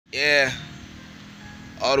Yeah,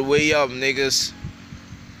 all the way up, niggas.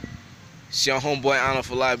 It's your homeboy Honor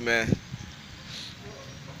for life, man.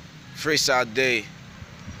 Freestyle day.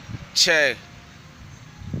 Check.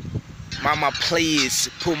 Mama, please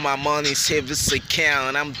put my money in savings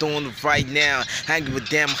account. I'm doing it right now. I ain't give a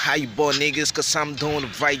damn how you bought niggas, cause I'm doing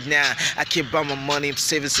it right now. I care about my money in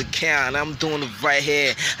savings account. I'm doing it right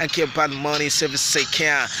here. I care about the money in savings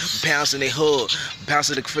account. Bounce in the hood,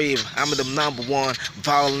 bounce in the crib. I'm the number one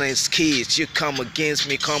violence kids. You come against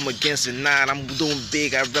me, come against the nine. I'm doing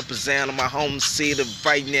big. I represent my home city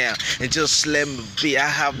right now. And just let me be. I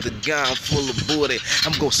have the gun full of booty.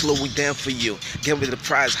 I'm gonna slow it down for you. Give me the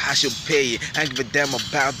prize. I should pay it. I ain't give a damn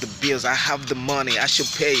about the bills. I have the money, I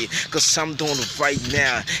should pay it. Cause I'm doing it right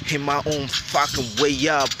now. In my own fucking way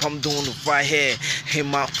up. I'm doing it right here. In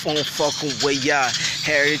my own fucking way up.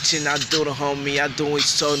 Everything I do to homie, I do it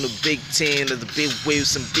so in the big team, the big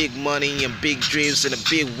waves and big money and big dreams and the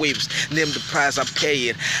big whips. Name the price, I pay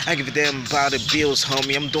it. I give a damn about the bills,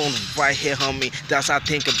 homie. I'm doing it right here, homie. That's how I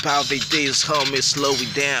think about the days, homie. Slow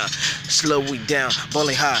it down, slow it down.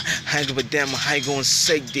 Bowling high. I ain't give a damn how you gonna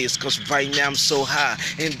say this. Cause right now I'm so high.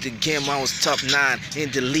 In the game I was top 9.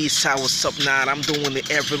 In the least I was top 9. I'm doing it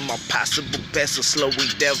every my possible best to slow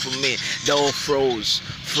it down for me. The old froze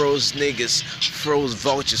niggas, froze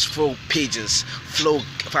vultures, froze pigeons, flow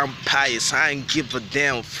vampires. I ain't give a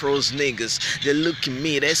damn, froze niggas. They look at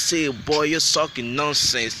me, they say, boy, you're sucking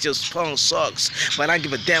nonsense, just punk sucks. But I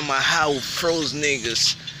give a damn how froze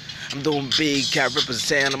niggas. I'm doing big, I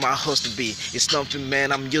represent my host to be. It's nothing,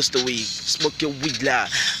 man, I'm used to it. Smoke your weed loud,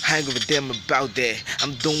 I ain't give a damn about that.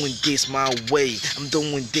 I'm doing this my way, I'm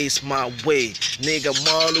doing this my way. Nigga,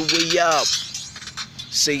 I'm all the way up.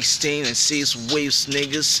 16 and 6 waves,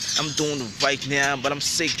 niggas. I'm doing it right now, but I'm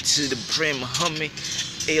sick to the brim, homie.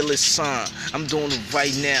 A-list son, I'm doing it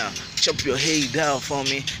right now. Chop your head down for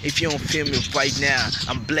me if you don't feel me right now.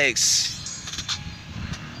 I'm blessed.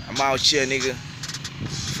 I'm out here, nigga.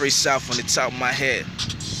 Freestyle from the top of my head.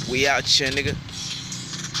 We out here, nigga.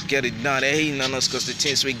 Get it done. They hating on us cause the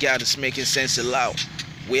things we got is making sense aloud.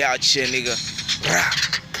 We out here, nigga. Rah.